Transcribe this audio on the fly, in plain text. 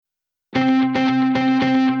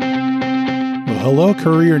hello,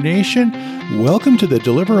 Courier Nation. Welcome to the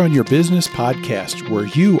Deliver on Your Business podcast, where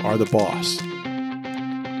you are the boss.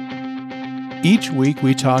 Each week,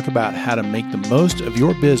 we talk about how to make the most of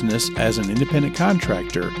your business as an independent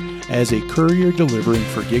contractor, as a courier delivering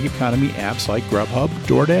for gig economy apps like Grubhub,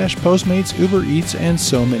 DoorDash, Postmates, Uber Eats, and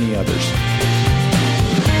so many others.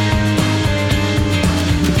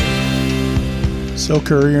 So,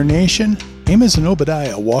 Courier Nation, Amos and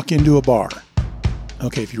Obadiah walk into a bar.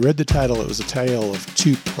 Okay, if you read the title, it was a tale of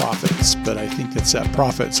two prophets, but I think it's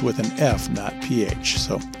prophets with an F, not PH.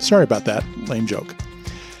 So sorry about that. Lame joke.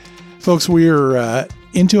 Folks, we're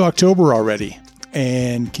into October already,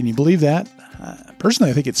 and can you believe that? Personally,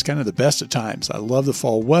 I think it's kind of the best of times. I love the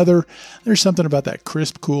fall weather. There's something about that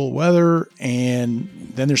crisp, cool weather, and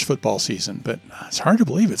then there's football season. But it's hard to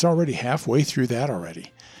believe it's already halfway through that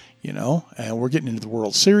already. You know, and we're getting into the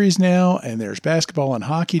World Series now, and there's basketball and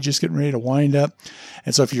hockey just getting ready to wind up.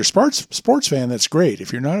 And so if you're a sports fan, that's great.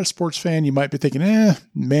 If you're not a sports fan, you might be thinking,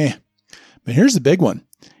 meh. But here's the big one.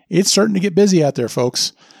 It's starting to get busy out there,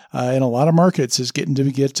 folks. In a lot of markets, it's getting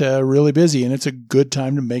to get really busy, and it's a good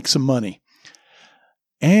time to make some money.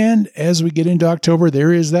 And as we get into October,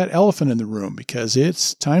 there is that elephant in the room, because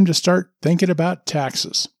it's time to start thinking about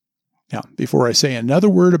taxes. Now, before I say another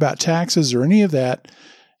word about taxes or any of that,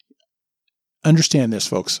 understand this,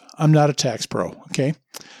 folks. I'm not a tax pro, okay?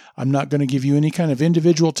 I'm not going to give you any kind of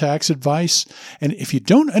individual tax advice. And if you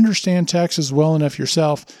don't understand taxes well enough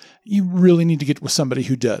yourself, you really need to get with somebody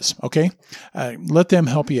who does, okay? Let them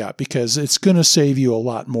help you out, because it's going to save you a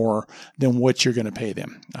lot more than what you're going to pay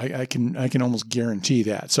them. I can almost guarantee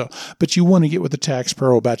that. So, but you want to get with a tax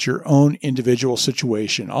pro about your own individual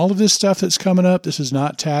situation. All of this stuff that's coming up, this is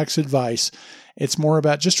not tax advice. It's more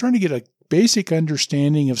about just trying to get a basic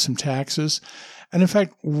understanding of some taxes. And in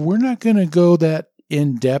fact, we're not going to go that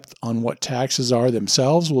in depth on what taxes are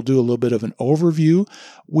themselves. We'll do a little bit of an overview.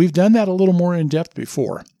 We've done that a little more in depth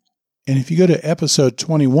before. And if you go to episode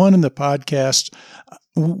 21 in the podcast,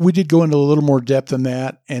 we did go into a little more depth than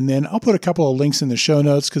that. And then I'll put a couple of links in the show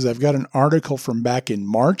notes, because I've got an article from back in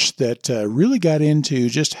March that really got into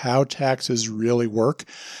just how taxes really work.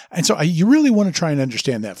 And so you really want to try and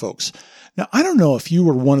understand that, folks. Now, I don't know if you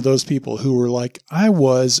were one of those people who were like I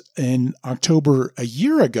was in October a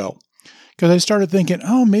year ago, because I started thinking,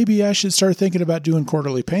 maybe I should start thinking about doing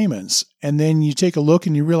quarterly payments. And then you take a look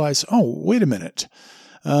and you realize, wait a minute.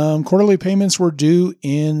 Quarterly payments were due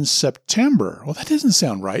in September. Well, that doesn't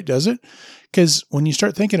sound right, does it? Because when you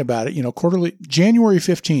start thinking about it, January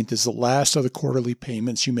 15th is the last of the quarterly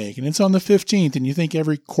payments you make. And it's on the 15th, and you think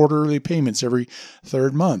every quarterly payment's every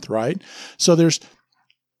third month, right? So there's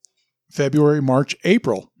February, March,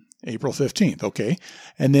 April 15th, okay?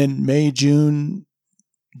 And then May, June,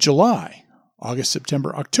 July, August,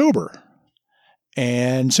 September, October.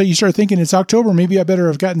 And so you start thinking it's October, maybe I better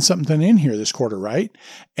have gotten something in here this quarter, right?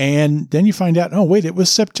 And then you find out, wait, it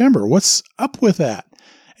was September. What's up with that?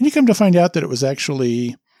 And you come to find out that it was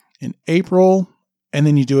actually in April, and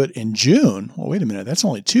then you do it in June. Well, wait a minute, that's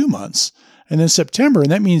only 2 months. And then September,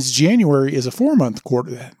 and that means January is a 4-month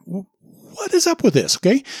quarter. What is up with this?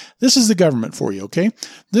 Okay. This is the government for you. Okay.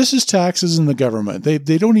 This is taxes and the government. They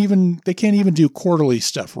can't even do quarterly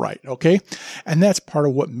stuff right. Okay. And that's part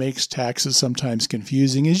of what makes taxes sometimes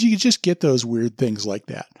confusing, is you just get those weird things like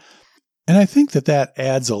that. And I think that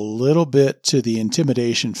adds a little bit to the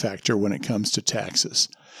intimidation factor when it comes to taxes.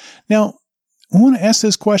 Now, I want to ask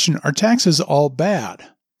this question: are taxes all bad?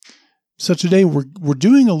 So today we're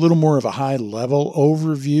doing a little more of a high-level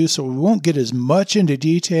overview, so we won't get as much into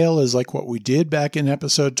detail as like what we did back in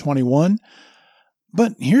episode 21.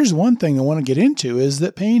 But here's one thing I want to get into, is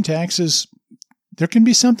that paying taxes, there can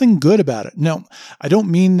be something good about it. Now, I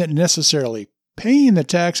don't mean that necessarily paying the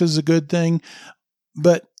taxes is a good thing,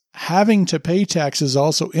 but having to pay taxes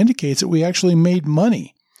also indicates that we actually made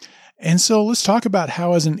money. And so let's talk about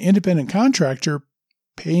how, as an independent contractor,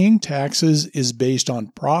 paying taxes is based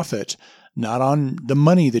on profit, not on the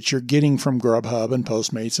money that you're getting from Grubhub and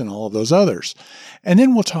Postmates and all of those others. And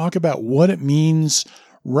then we'll talk about what it means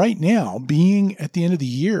right now, being at the end of the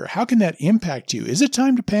year. How can that impact you? Is it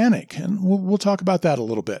time to panic? And we'll talk about that a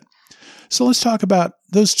little bit. So let's talk about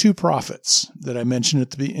those two prophets that I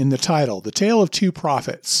mentioned in the title, The Tale of Two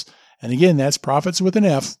Prophets. And again, that's prophets with an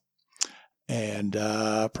F. And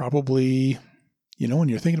probably, when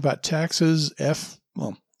you're thinking about taxes, F.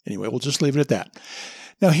 Well, anyway, we'll just leave it at that.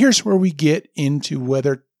 Now, here's where we get into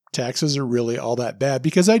whether taxes are really all that bad,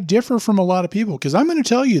 because I differ from a lot of people, because I'm going to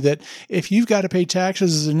tell you that if you've got to pay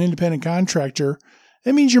taxes as an independent contractor,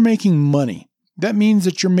 that means you're making money. That means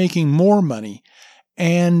that you're making more money.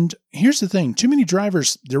 And here's the thing, too many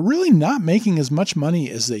drivers, they're really not making as much money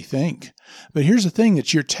as they think. But here's the thing,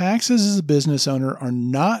 that your taxes as a business owner are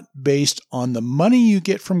not based on the money you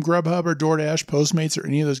get from Grubhub or DoorDash, Postmates, or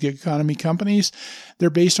any of those gig economy companies. They're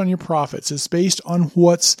based on your profits. It's based on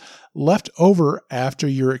what's left over after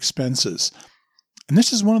your expenses. And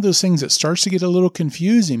this is one of those things that starts to get a little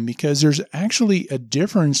confusing, because there's actually a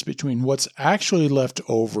difference between what's actually left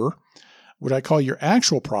over, what I call your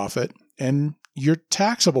actual profit, and your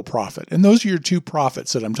taxable profit. And those are your two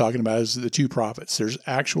profits that I'm talking about, is the two profits. There's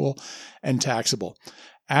actual and taxable.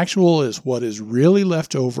 Actual is what is really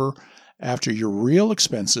left over after your real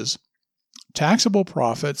expenses. Taxable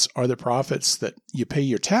profits are the profits that you pay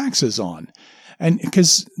your taxes on. And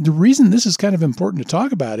because the reason this is kind of important to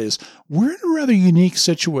talk about is we're in a rather unique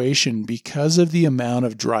situation because of the amount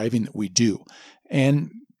of driving that we do.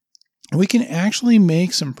 And we can actually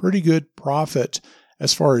make some pretty good profit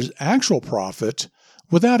as far as actual profit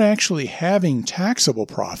without actually having taxable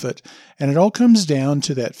profit. And it all comes down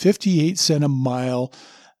to that 58 cent a mile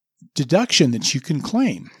deduction that you can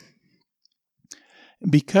claim.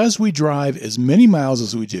 Because we drive as many miles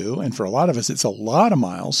as we do, and for a lot of us it's a lot of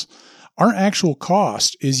miles, our actual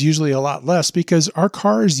cost is usually a lot less, because our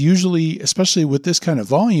cars usually, especially with this kind of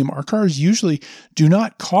volume, our cars usually do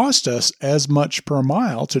not cost us as much per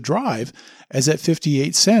mile to drive as that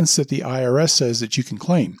 58 cents that the IRS says that you can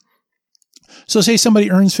claim. So say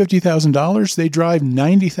somebody earns $50,000, they drive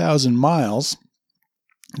 90,000 miles.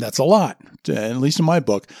 That's a lot, at least in my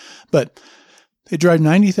book. But they drive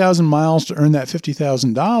 90,000 miles to earn that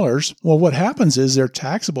 $50,000. Well, what happens is their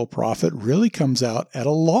taxable profit really comes out at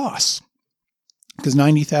a loss, because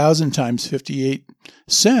 90,000 times 58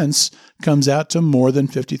 cents comes out to more than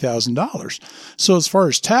 $50,000. So as far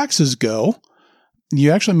as taxes go,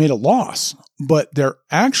 you actually made a loss. But their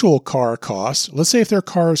actual car costs, let's say if their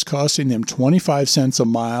car is costing them 25 cents a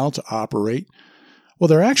mile to operate, well,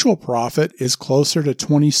 their actual profit is closer to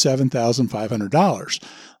 $27,500.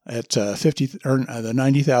 At the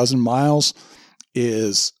 90,000 miles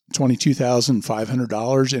is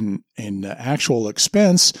 $22,500 in actual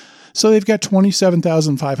expense. So they've got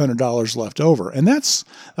 $27,500 left over. And that's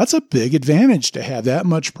a big advantage to have that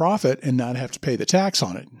much profit and not have to pay the tax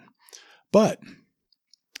on it. But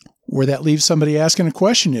where that leaves somebody asking a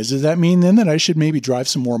question is, does that mean then that I should maybe drive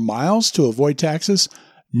some more miles to avoid taxes?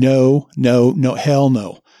 No, hell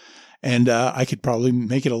no. And I could probably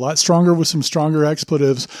make it a lot stronger with some stronger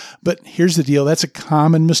expletives. But here's the deal. That's a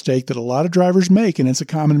common mistake that a lot of drivers make, and it's a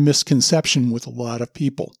common misconception with a lot of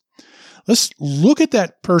people. Let's look at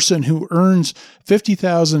that person who earns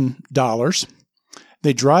 $50,000.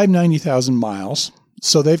 They drive 90,000 miles.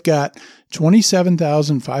 So they've got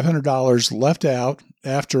 $27,500 left out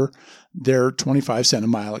after their 25 cent a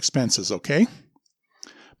mile expenses, okay?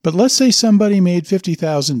 But let's say somebody made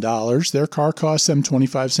 $50,000, their car cost them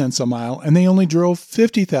 25 cents a mile, and they only drove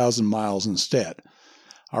 50,000 miles instead.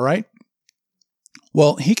 All right?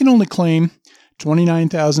 Well, he can only claim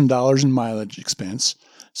 $29,000 in mileage expense,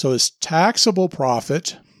 so his taxable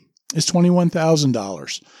profit is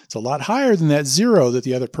 $21,000. It's a lot higher than that zero that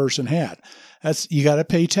the other person had. You got to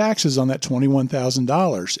pay taxes on that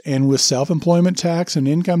 $21,000. And with self-employment tax and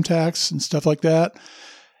income tax and stuff like that,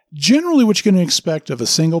 generally what you're going to expect of a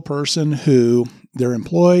single person who they're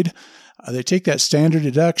employed, they take that standard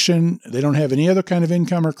deduction. They don't have any other kind of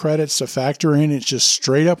income or credits to factor in. It's just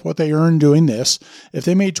straight up what they earn doing this. If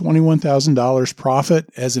they made $21,000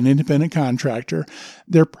 profit as an independent contractor,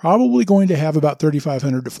 they're probably going to have about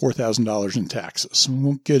 $3,500 to $4,000 in taxes. We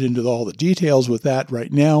won't get into all the details with that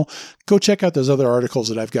right now. Go check out those other articles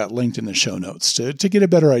that I've got linked in the show notes to get a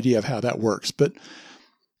better idea of how that works. But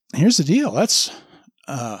here's the deal. That's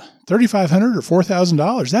 $3,500 or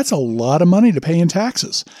 $4,000. That's a lot of money to pay in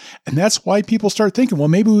taxes. And that's why people start thinking, well,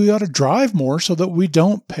 maybe we ought to drive more so that we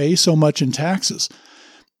don't pay so much in taxes.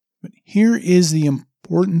 But here is the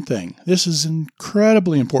important thing. This is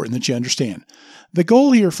incredibly important that you understand. The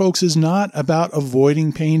goal here, folks, is not about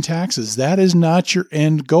avoiding paying taxes. That is not your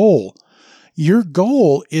end goal. Your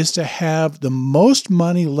goal is to have the most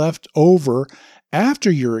money left over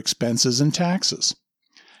after your expenses and taxes.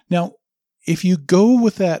 Now, if you go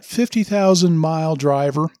with that 50,000 mile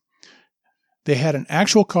driver, they had an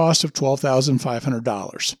actual cost of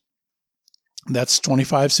 $12,500. That's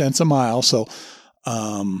 25 cents a mile. So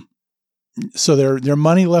their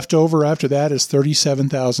money left over after that is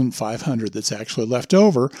 $37,500 that's actually left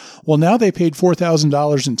over. Well, now they paid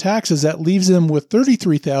 $4,000 in taxes. That leaves them with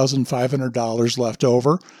 $33,500 left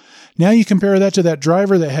over. Now you compare that to that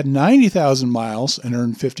driver that had 90,000 miles and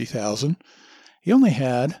earned $50,000. He only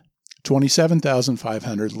had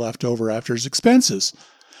 $27,500 left over after his expenses.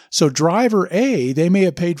 So driver A, they may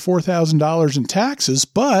have paid $4,000 in taxes,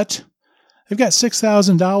 but they've got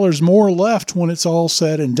 $6,000 more left when it's all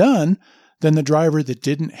said and done than the driver that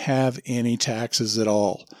didn't have any taxes at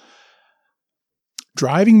all.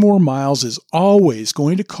 Driving more miles is always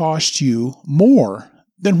going to cost you more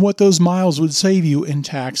than what those miles would save you in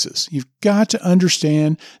taxes. You've got to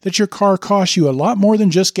understand that your car costs you a lot more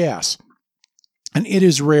than just gas. And it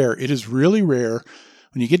is rare. It is really rare.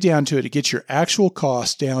 When you get down to it, it gets your actual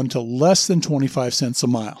cost down to less than 25 cents a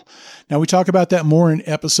mile. Now, we talk about that more in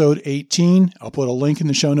episode 18. I'll put a link in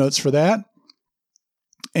the show notes for that.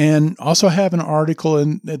 And also have an article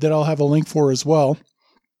that I'll have a link for as well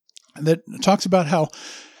that talks about how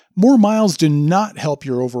more miles do not help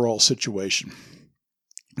your overall situation.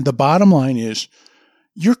 The bottom line is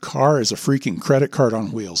your car is a freaking credit card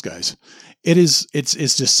on wheels, guys. It's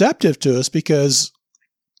deceptive to us because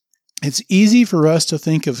it's easy for us to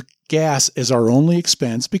think of gas as our only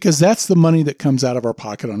expense because that's the money that comes out of our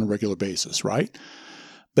pocket on a regular basis, right?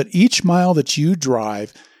 But each mile that you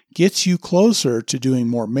drive gets you closer to doing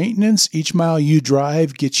more maintenance. Each mile you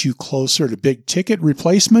drive gets you closer to big ticket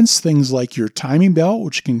replacements, things like your timing belt,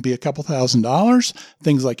 which can be a couple $1,000s,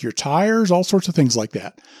 things like your tires, all sorts of things like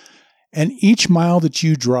that. And each mile that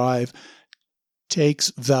you drive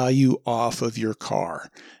takes value off of your car.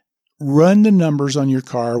 Run the numbers on your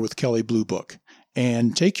car with Kelley Blue Book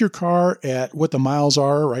and take your car at what the miles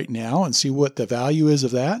are right now and see what the value is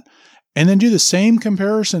of that. And then do the same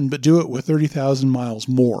comparison, but do it with 30,000 miles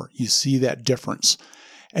more. You see that difference.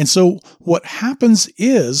 And so what happens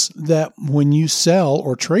is that when you sell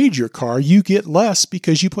or trade your car, you get less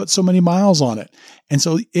because you put so many miles on it. And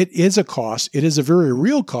so it is a cost. It is a very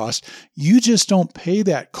real cost. You just don't pay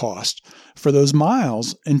that cost for those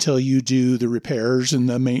miles until you do the repairs and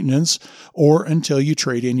the maintenance or until you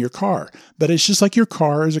trade in your car. But it's just like your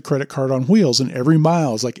car is a credit card on wheels, and every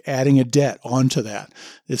mile is like adding a debt onto that.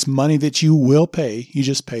 It's money that you will pay. You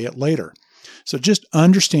just pay it later. So just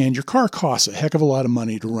understand your car costs a heck of a lot of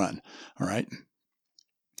money to run. All right.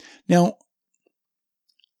 Now,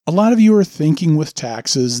 a lot of you are thinking with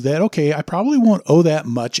taxes that, okay, I probably won't owe that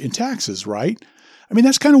much in taxes, right? I mean,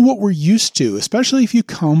 that's kind of what we're used to, especially if you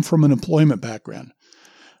come from an employment background.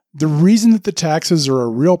 The reason that the taxes are a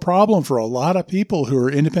real problem for a lot of people who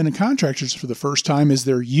are independent contractors for the first time is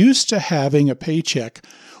they're used to having a paycheck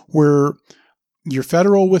where your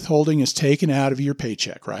federal withholding is taken out of your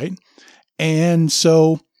paycheck, right? And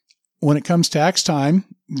so when it comes tax time,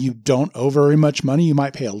 you don't owe very much money. You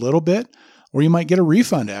might pay a little bit, or you might get a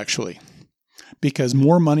refund actually, because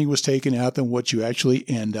more money was taken out than what you actually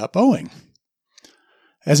end up owing.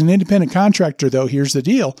 As an independent contractor, though, here's the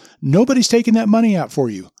deal. Nobody's taking that money out for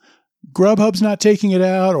you. Grubhub's not taking it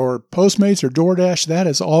out, or Postmates or DoorDash. That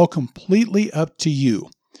is all completely up to you.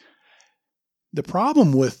 The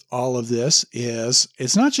problem with all of this is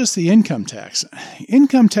it's not just the income tax.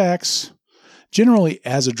 Income tax, generally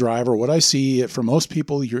as a driver, what I see for most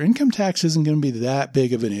people, your income tax isn't going to be that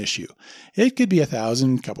big of an issue. It could be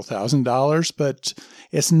 $1,000, couple $1,000, but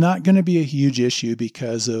it's not going to be a huge issue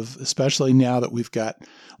because of, especially now that we've got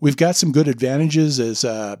some good advantages as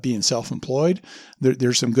being self-employed.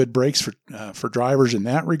 There's some good breaks for drivers in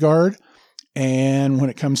that regard. And when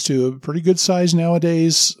it comes to a pretty good size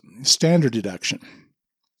nowadays, standard deduction.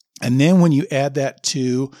 And then when you add that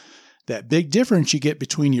to that big difference you get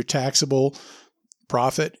between your taxable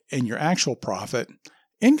profit and your actual profit,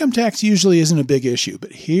 income tax usually isn't a big issue.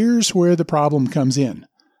 But here's where the problem comes in.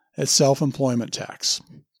 It's self-employment tax.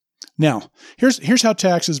 Now, here's how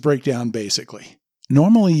taxes break down basically.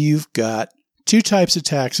 Normally, you've got two types of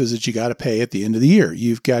taxes that you got to pay at the end of the year.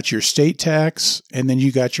 You've got your state tax, and then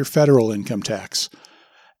you got your federal income tax.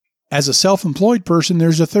 As a self-employed person,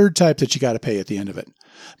 there's a third type that you got to pay at the end of it.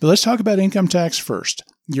 But let's talk about income tax first.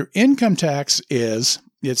 Your income tax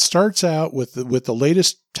it starts out with the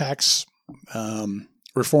latest tax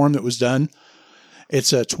reform that was done.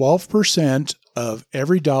 It's a 12% of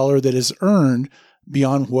every dollar that is earned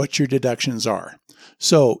beyond what your deductions are.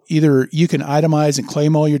 So either you can itemize and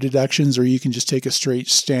claim all your deductions, or you can just take a straight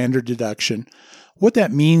standard deduction. What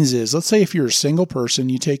that means is, let's say if you're a single person,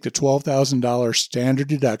 you take the $12,000 standard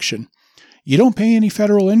deduction. You don't pay any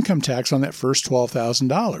federal income tax on that first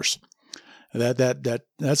 $12,000.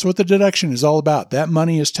 That's what the deduction is all about. That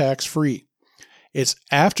money is tax-free. It's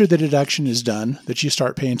after the deduction is done that you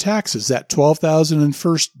start paying taxes. That $12,000 in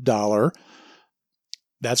first dollar,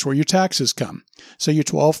 that's where your taxes come. So you're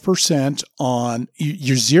 12% on,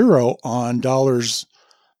 you're zero on dollars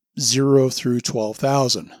 0 through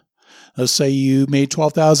 12,000. Let's say you made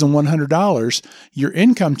 $12,100. Your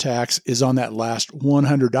income tax is on that last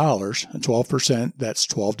 $100, and 12%, that's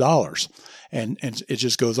 $12. And it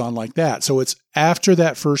just goes on like that. So it's after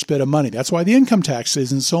that first bit of money. That's why the income tax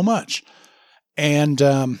isn't so much. And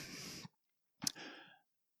then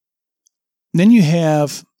you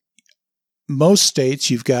have most states,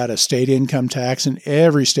 you've got a state income tax, and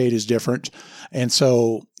every state is different. And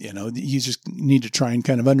so, you just need to try and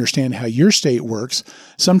kind of understand how your state works.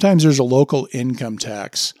 Sometimes there's a local income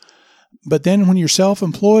tax. But then when you're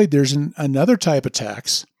self-employed, there's another type of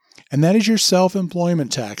tax, and that is your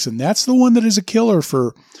self-employment tax. And that's the one that is a killer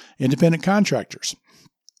for independent contractors.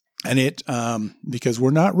 And because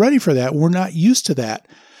we're not ready for that, we're not used to that.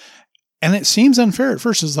 And it seems unfair at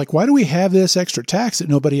first. It's like, why do we have this extra tax that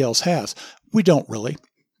nobody else has? We don't really.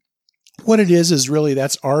 What it is really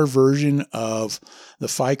that's our version of the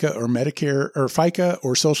FICA or Medicare, or FICA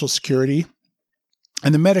or Social Security,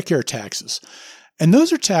 and the Medicare taxes. And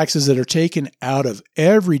those are taxes that are taken out of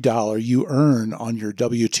every dollar you earn on your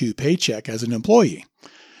W-2 paycheck as an employee.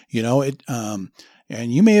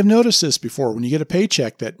 And you may have noticed this before when you get a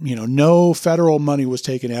paycheck that, no federal money was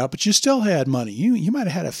taken out, but you still had money. You might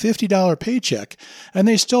have had a $50 paycheck, and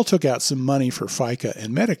they still took out some money for FICA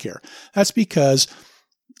and Medicare. That's because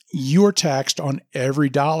you're taxed on every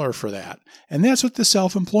dollar for that. And that's what the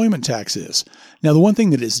self-employment tax is. Now, the one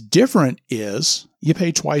thing that is different is you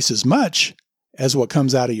pay twice as much as what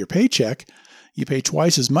comes out of your paycheck. You pay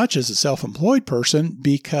twice as much as a self-employed person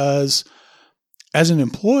because as an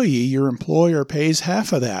employee, your employer pays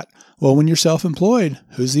half of that. Well, when you're self-employed,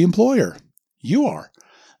 who's the employer? You are.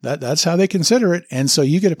 That's how they consider it. And so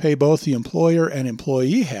you get to pay both the employer and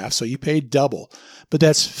employee half, so you pay double. But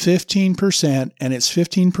that's 15%, and it's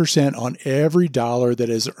 15% on every dollar that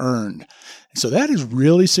is earned. So that is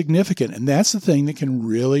really significant, and that's the thing that can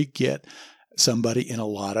really get somebody in a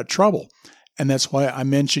lot of trouble. And that's why I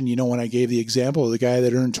mentioned, when I gave the example of the guy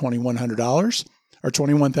that earned $2,100 or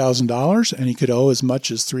 $21,000, and he could owe as much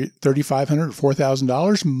as $3,500 or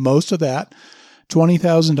 $4,000, most of that,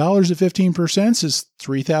 $20,000 at 15% is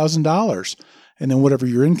 $3,000. And then whatever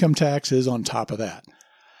your income tax is on top of that.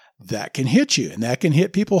 That can hit you, and that can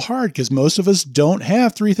hit people hard because most of us don't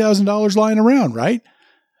have $3,000 lying around, right?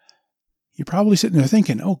 You're probably sitting there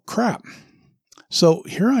thinking, oh, crap. So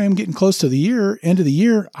here I am getting close to the end of the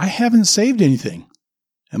year. I haven't saved anything.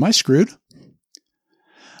 Am I screwed?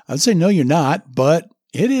 I'd say no, you're not, but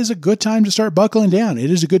it is a good time to start buckling down.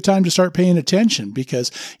 It is a good time to start paying attention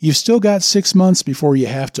because you've still got 6 months before you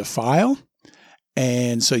have to file.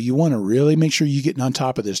 And so you want to really make sure you're getting on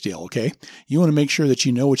top of this deal, okay? You want to make sure that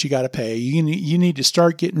you know what you got to pay. You need to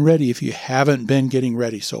start getting ready if you haven't been getting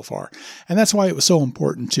ready so far. And that's why it was so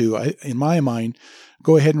important to, in my mind,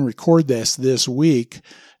 go ahead and record this week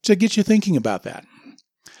to get you thinking about that.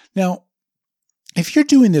 Now, if you're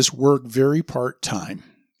doing this work very part-time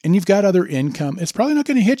and you've got other income, it's probably not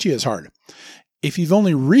going to hit you as hard. If you've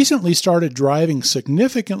only recently started driving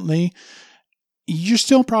significantly, you're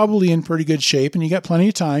still probably in pretty good shape and you got plenty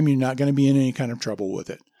of time. You're not going to be in any kind of trouble with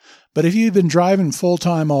it. But if you've been driving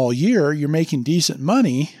full-time all year, you're making decent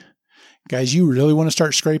money, guys, you really want to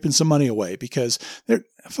start scraping some money away because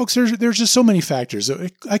folks, there's just so many factors.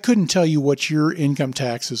 I couldn't tell you what your income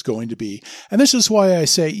tax is going to be. And this is why I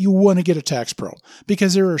say you want to get a tax pro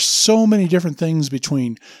because there are so many different things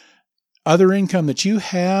between other income that you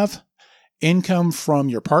have, income from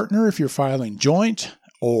your partner if you're filing joint,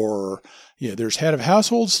 or there's head of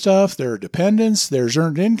household stuff, there are dependents, there's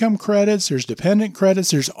earned income credits, there's dependent credits,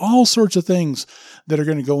 there's all sorts of things that are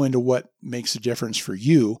going to go into what makes a difference for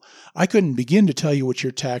you. I couldn't begin to tell you what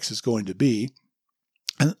your tax is going to be.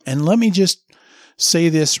 And let me just say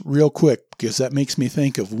this real quick because that makes me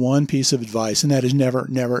think of one piece of advice, and that is never,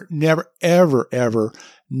 ever,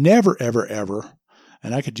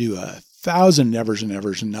 and I could do 1,000 nevers and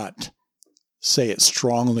evers and not say it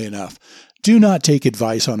strongly enough. Do not take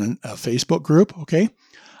advice on a Facebook group, okay?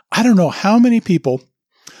 I don't know how many people,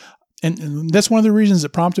 and that's one of the reasons that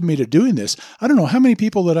prompted me to doing this. I don't know how many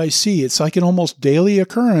people that I see. It's like an almost daily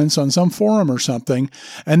occurrence on some forum or something,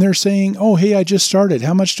 and they're saying, "Oh, hey, I just started.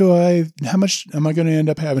 How much am I going to end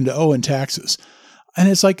up having to owe in taxes?" And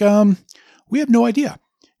it's like, we have no idea.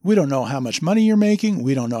 We don't know how much money you're making.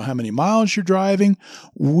 We don't know how many miles you're driving.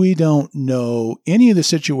 We don't know any of the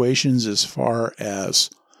situations as far as,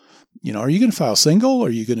 are you going to file single? Are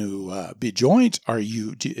you going to be joint?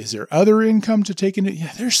 Is there other income to take into?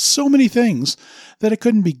 Yeah, there's so many things that I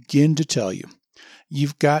couldn't begin to tell you.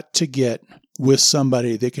 You've got to get with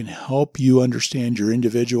somebody that can help you understand your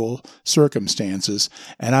individual circumstances.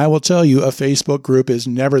 And I will tell you, a Facebook group is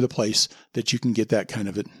never the place that you can get that kind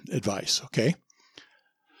of advice, okay?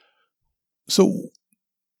 So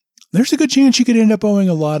there's a good chance you could end up owing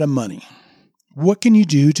a lot of money. What can you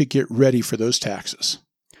do to get ready for those taxes?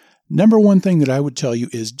 Number one thing that I would tell you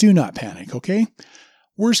is do not panic, okay?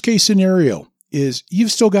 Worst case scenario is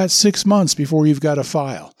you've still got 6 months before you've got to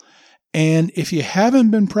file. And if you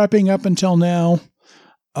haven't been prepping up until now,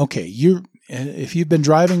 okay, if you've been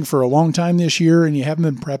driving for a long time this year and you haven't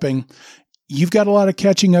been prepping, you've got a lot of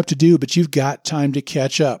catching up to do, but you've got time to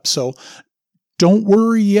catch up. So don't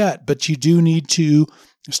worry yet, but you do need to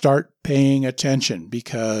start paying attention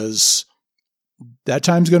because that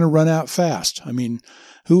time's going to run out fast. I mean,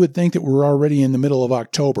 who would think that we're already in the middle of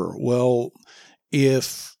October? Well,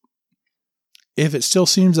 if it still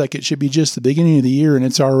seems like it should be just the beginning of the year and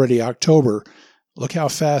it's already October, look how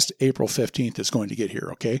fast April 15th is going to get here,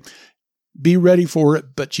 okay? Be ready for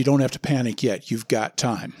it, but you don't have to panic yet. You've got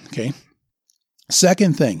time, okay?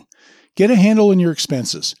 Second thing, get a handle on your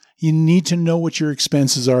expenses. You need to know what your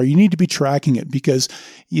expenses are. You need to be tracking it because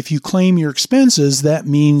if you claim your expenses, that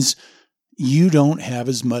means you don't have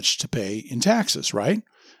as much to pay in taxes, right?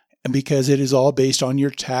 And because it is all based on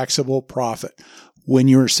your taxable profit. When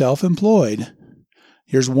you're self-employed,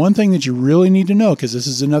 here's one thing that you really need to know because this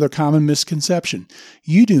is another common misconception.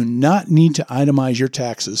 You do not need to itemize your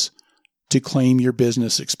taxes to claim your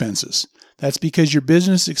business expenses. That's because your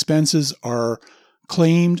business expenses are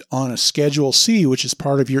claimed on a Schedule C, which is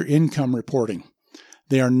part of your income reporting.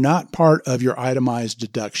 They are not part of your itemized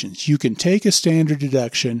deductions. You can take a standard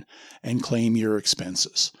deduction and claim your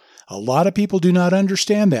expenses. A lot of people do not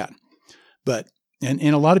understand that,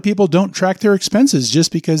 and a lot of people don't track their expenses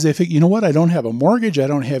just because they think, you know what, I don't have a mortgage, I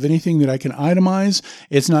don't have anything that I can itemize,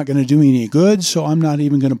 it's not going to do me any good, so I'm not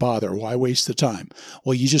even going to bother. Why waste the time?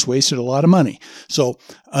 Well, you just wasted a lot of money. So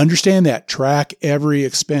understand that. Track every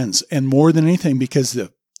expense, and more than anything, because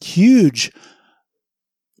the huge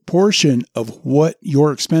portion of what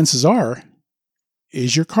your expenses are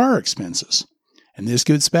is your car expenses. And this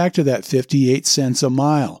gets back to that 58 cents a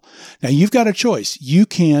mile. Now you've got a choice. You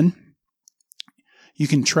can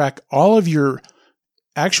track all of your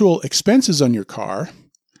actual expenses on your car.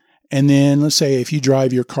 And then let's say if you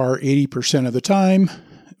drive your car 80% of the time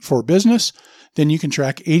for business, then you can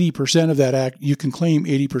track 80% of that, you can claim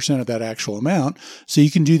 80% of that actual amount. So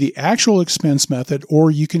you can do the actual expense method,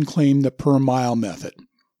 or you can claim the per mile method.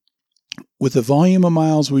 With the volume of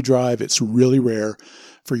miles we drive, it's really rare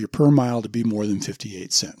for your per mile to be more than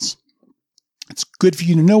 58 cents. It's good for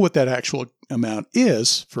you to know what that actual amount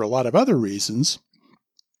is for a lot of other reasons,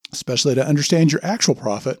 especially to understand your actual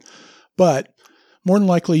profit. But more than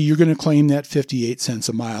likely, you're going to claim that 58 cents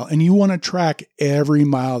a mile, and you want to track every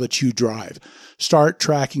mile that you drive. Start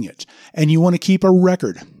tracking it, and you want to keep a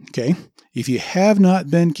record, okay? If you have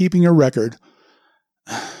not been keeping a record,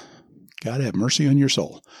 God have mercy on your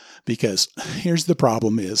soul, because here's the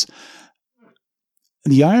problem is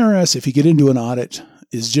the IRS, if you get into an audit,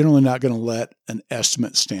 is generally not going to let an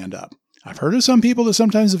estimate stand up. I've heard of some people that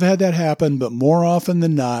sometimes have had that happen, but more often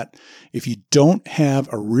than not, if you don't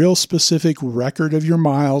have a real specific record of your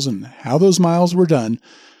miles and how those miles were done,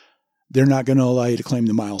 they're not going to allow you to claim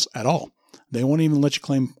the miles at all. They won't even let you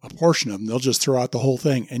claim a portion of them. They'll just throw out the whole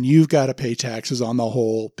thing, and you've got to pay taxes on the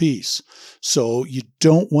whole piece. So you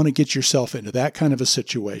don't want to get yourself into that kind of a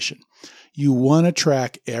situation. You want to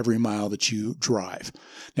track every mile that you drive.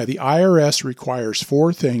 Now, the IRS requires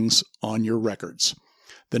 4 things on your records: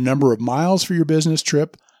 the number of miles for your business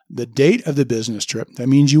trip, the date of the business trip. That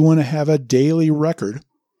means you want to have a daily record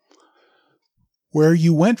where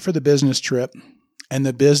you went for the business trip and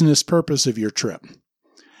the business purpose of your trip.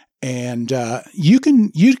 And you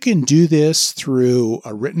can do this through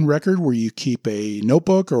a written record where you keep a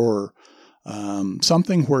notebook or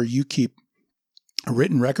something where you keep a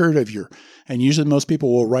written record of and usually most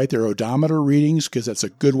people will write their odometer readings because that's a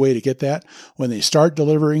good way to get that. When they start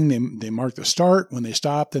delivering, they mark the start. When they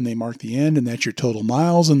stop, then they mark the end, and that's your total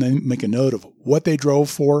miles, and they make a note of what they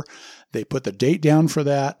drove for. They put the date down for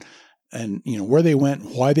that and where they went,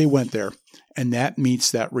 why they went there, and that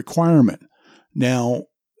meets that requirement. Now,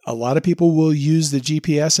 a lot of people will use the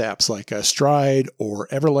GPS apps like Stride or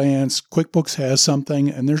Everlance. QuickBooks has something,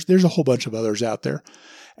 and there's a whole bunch of others out there.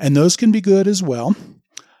 And those can be good as well.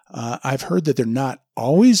 I've heard that they're not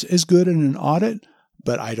always as good in an audit,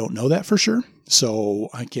 but I don't know that for sure. So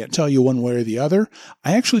I can't tell you one way or the other.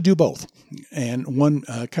 I actually do both. And one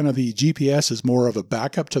kind of the GPS is more of a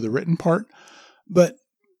backup to the written part. But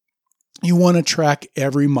you want to track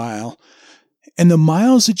every mile. And the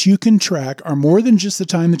miles that you can track are more than just the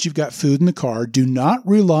time that you've got food in the car. Do not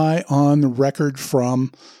rely on the record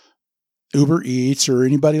from Uber Eats or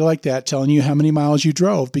anybody like that telling you how many miles you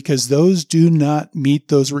drove, because those do not meet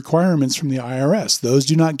those requirements from the IRS. Those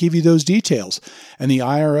do not give you those details, and the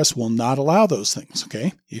IRS will not allow those things,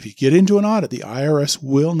 okay? If you get into an audit, the IRS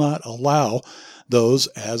will not allow those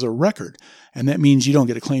as a record, and that means you don't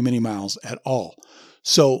get to claim any miles at all.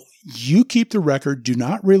 So you keep the record. Do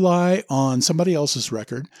not rely on somebody else's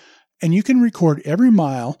record, and you can record every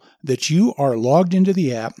mile that you are logged into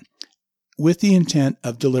the app with the intent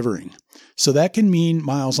of delivering. So that can mean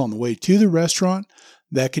miles on the way to the restaurant.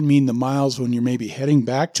 That can mean the miles when you're maybe heading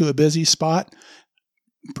back to a busy spot.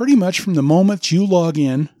 Pretty much from the moment you log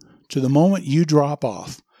in to the moment you drop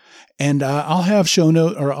off. And I'll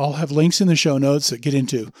have links in the show notes that get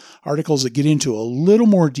into articles that get into a little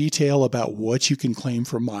more detail about what you can claim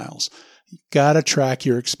for miles. You got to track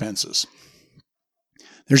your expenses.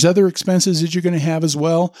 There's other expenses that you're going to have as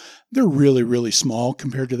well. They're really, really small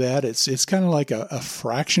compared to that. It's kind of like a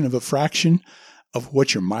fraction of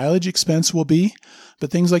what your mileage expense will be. But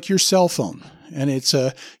things like your cell phone, and it's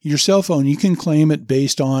your cell phone, you can claim it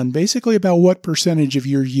based on basically about what percentage of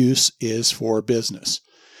your use is for business.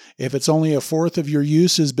 If it's only a fourth of your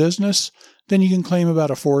use is business, then you can claim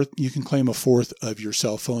about a fourth. You can claim a fourth of your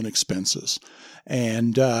cell phone expenses,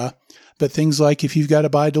 and but things like if you've got to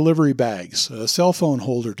buy delivery bags, a cell phone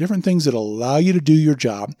holder, different things that allow you to do your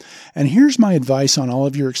job. And here's my advice on all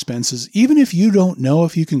of your expenses. Even if you don't know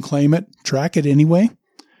if you can claim it, track it anyway.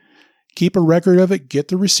 Keep a record of it, get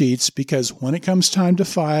the receipts, because when it comes time to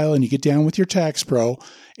file and you get down with your tax pro,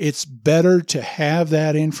 it's better to have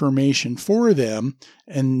that information for them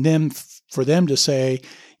and then for them to say,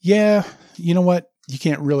 yeah, you know what, you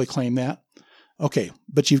can't really claim that. Okay,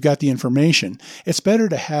 but you've got the information. It's better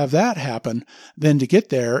to have that happen than to get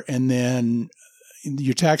there and then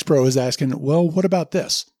your tax pro is asking, well, what about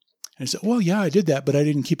this? And you say, well, yeah, I did that, but I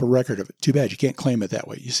didn't keep a record of it. Too bad. You can't claim it that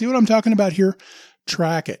way. You see what I'm talking about here?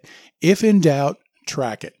 Track it. If in doubt,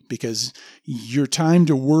 track it, because your time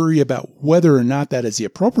to worry about whether or not that is the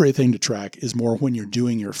appropriate thing to track is more when you're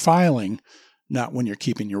doing your filing, not when you're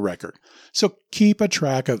keeping your record. So keep a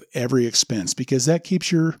track of every expense, because that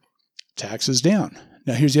keeps your taxes down.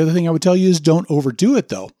 Now, here's the other thing I would tell you is don't overdo it,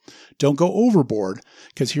 though. Don't go overboard,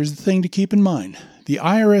 because here's the thing to keep in mind. The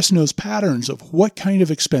IRS knows patterns of what kind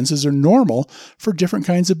of expenses are normal for different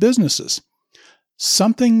kinds of businesses.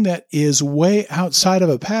 Something that is way outside of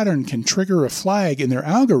a pattern can trigger a flag in their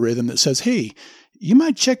algorithm that says, hey, you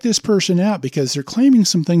might check this person out because they're claiming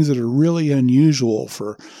some things that are really unusual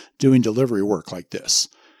for doing delivery work like this.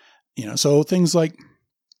 So things like,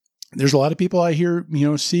 there's a lot of people I hear,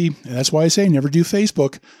 see, and that's why I say never do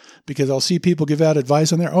Facebook, because I'll see people give out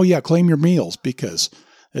advice on there. Oh yeah, claim your meals because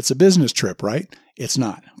it's a business trip, right? It's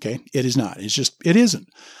not, okay? It is not. It isn't.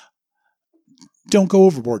 Don't go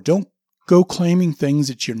overboard. Don't go claiming things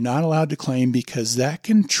that you're not allowed to claim, because that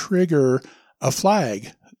can trigger a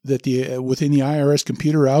flag that within the IRS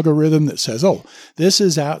computer algorithm that says, oh, this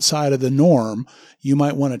is outside of the norm. You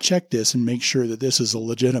might want to check this and make sure that this is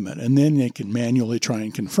legitimate. And then they can manually try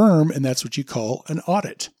and confirm, and that's what you call an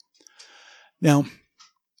audit. Now,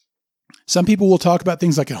 some people will talk about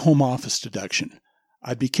things like a home office deduction.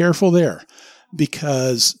 I'd be careful there,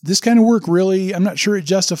 because this kind of work really, I'm not sure it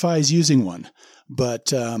justifies using one.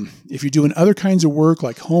 But if you're doing other kinds of work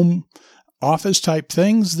like home office type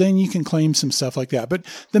things, then you can claim some stuff like that. But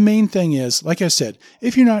the main thing is, like I said,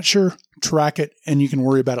 if you're not sure, track it, and you can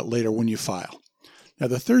worry about it later when you file. Now,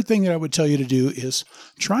 the third thing that I would tell you to do is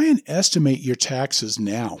try and estimate your taxes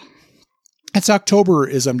now. It's October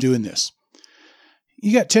as I'm doing this.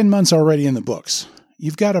 You got 10 months already in the books.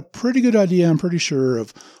 You've got a pretty good idea, I'm pretty sure,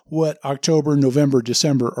 of what October, November,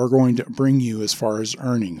 December are going to bring you as far as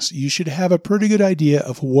earnings. You should have a pretty good idea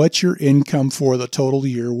of what your income for the total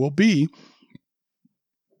year will be.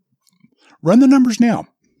 Run the numbers now.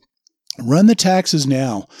 Run the taxes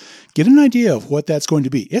now. Get an idea of what that's going to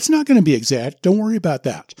be. It's not going to be exact. Don't worry about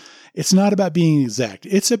that. It's not about being exact.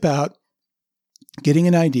 It's about getting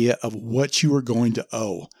an idea of what you are going to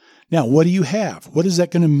owe. Now, what do you have? What is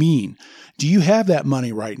that going to mean? Do you have that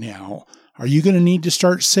money right now? Are you going to need to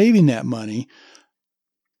start saving that money?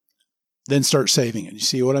 Then start saving it. You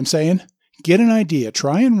see what I'm saying? Get an idea.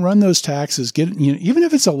 Try and run those taxes. Even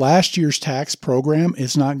if it's a last year's tax program,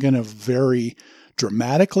 it's not going to vary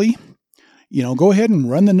dramatically. Go ahead and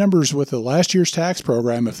run the numbers with the last year's tax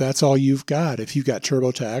program if that's all you've got, if you've got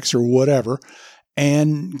TurboTax or whatever,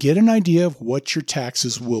 and get an idea of what your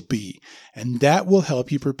taxes will be. And that will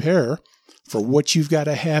help you prepare for what you've got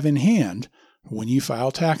to have in hand when you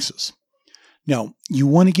file taxes. Now, you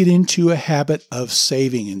want to get into a habit of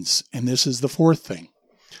savings, and this is the fourth thing.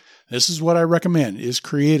 this is what I recommend, is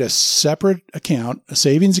create a separate account, a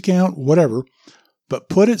savings account, whatever, but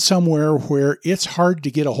put it somewhere where it's hard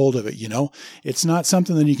to get a hold of it. It's not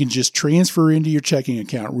something that you can just transfer into your checking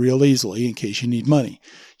account real easily in case you need money.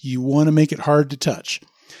 You want to make it hard to touch.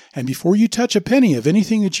 And before you touch a penny of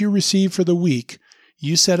anything that you receive for the week,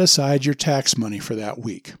 you set aside your tax money for that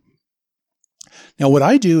week. Now, what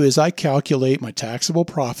I do is I calculate my taxable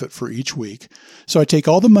profit for each week. So I take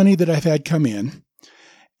all the money that I've had come in,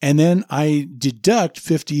 and then I deduct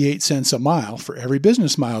 58 cents a mile for every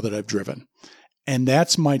business mile that I've driven. And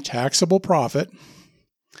that's my taxable profit.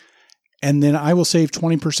 And then I will save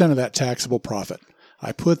 20% of that taxable profit.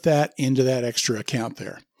 I put that into that extra account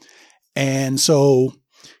there. And so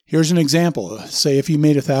here's an example. Say if you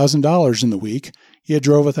made $1,000 in the week, you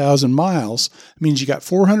drove 1,000 miles, it means you got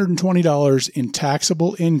 $420 in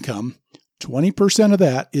taxable income. 20% of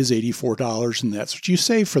that is $84, and that's what you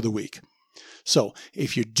save for the week. So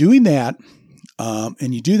if you're doing that,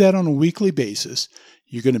 and you do that on a weekly basis,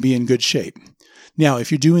 you're going to be in good shape. Now,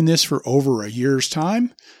 if you're doing this for over a year's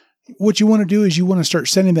time, what you want to do is you want to start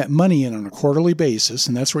sending that money in on a quarterly basis,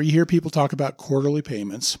 and that's where you hear people talk about quarterly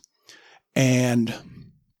payments. And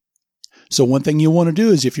so one thing you want to do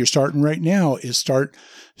is, if you're starting right now, is start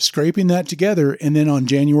scraping that together, and then on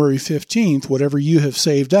January 15th, whatever you have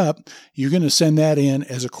saved up, you're going to send that in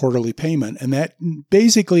as a quarterly payment, and that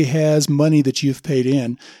basically has money that you've paid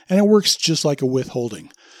in, and it works just like a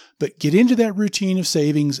withholding. But get into that routine of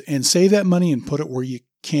savings and save that money and put it where you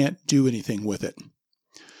can't do anything with it.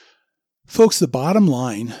 Folks, the bottom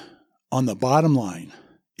line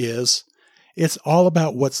is it's all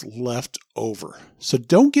about what's left over. So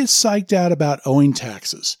don't get psyched out about owing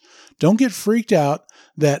taxes. Don't get freaked out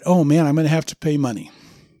that, oh man, I'm going to have to pay money.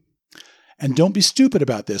 And don't be stupid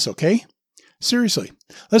about this, okay? Seriously.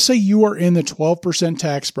 Let's say you are in the 12%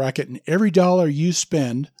 tax bracket, and every dollar you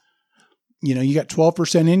spend, you got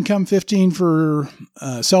 12% income, 15% for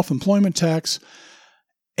self-employment tax.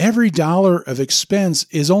 Every dollar of expense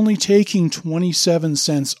is only taking 27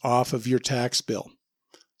 cents off of your tax bill.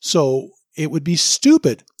 So it would be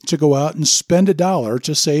stupid to go out and spend $1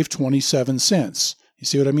 to save 27 cents. You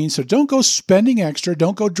see what I mean? So don't go spending extra.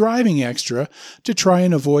 Don't go driving extra to try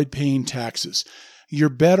and avoid paying taxes. You're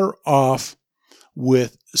better off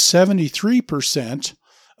with 73%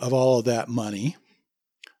 of all of that money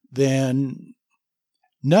than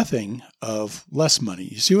nothing of less money.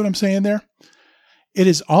 You see what I'm saying there? It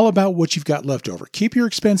is all about what you've got left over. Keep your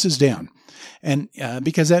expenses down. And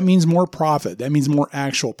because that means more profit. That means more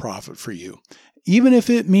actual profit for you. Even if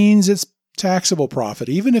it means it's taxable profit,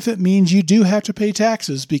 even if it means you do have to pay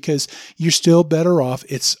taxes, because you're still better off.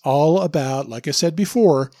 It's all about, like I said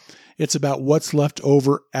before, it's about what's left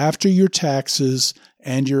over after your taxes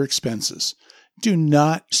and your expenses. Do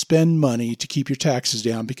not spend money to keep your taxes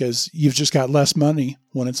down because you've just got less money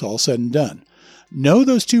when it's all said and done. Know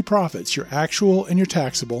those two profits, your actual and your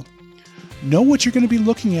taxable. Know what you're going to be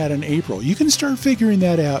looking at in April. You can start figuring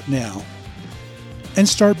that out now and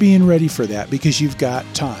start being ready for that because you've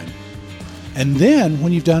got time. And then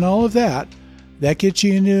when you've done all of that, that gets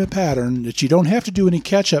you into a pattern that you don't have to do any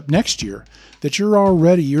catch up next year, that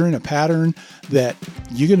you're in a pattern that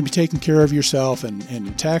you're going to be taking care of yourself,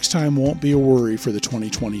 and tax time won't be a worry for the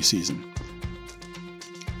 2020 season.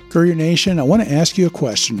 Courier Nation, I want to ask you a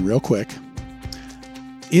question real quick.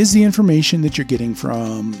 Is the information that you're getting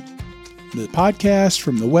from the podcast,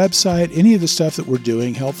 from the website, any of the stuff that we're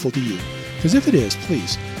doing helpful to you? Because if it is,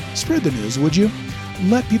 please spread the news, would you?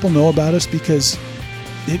 Let people know about us, because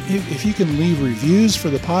if you can leave reviews for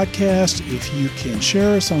the podcast, if you can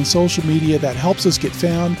share us on social media, that helps us get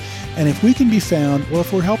found. And if we can be found, well,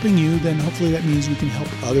 if we're helping you, then hopefully that means we can help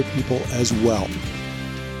other people as well.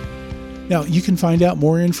 Now, you can find out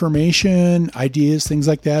more information, ideas, things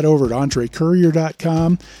like that over at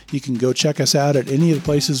EntreCourier.com. You can go check us out at any of the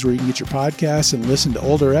places where you can get your podcasts and listen to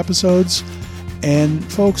older episodes. And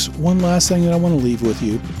folks, one last thing that I want to leave with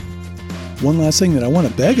you, one last thing that I want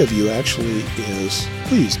to beg of you actually is,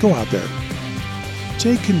 please go out there.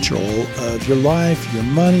 Take control of your life, your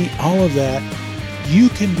money, all of that. You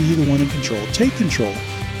can be the one in control. Take control.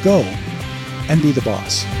 Go and be the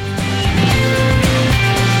boss.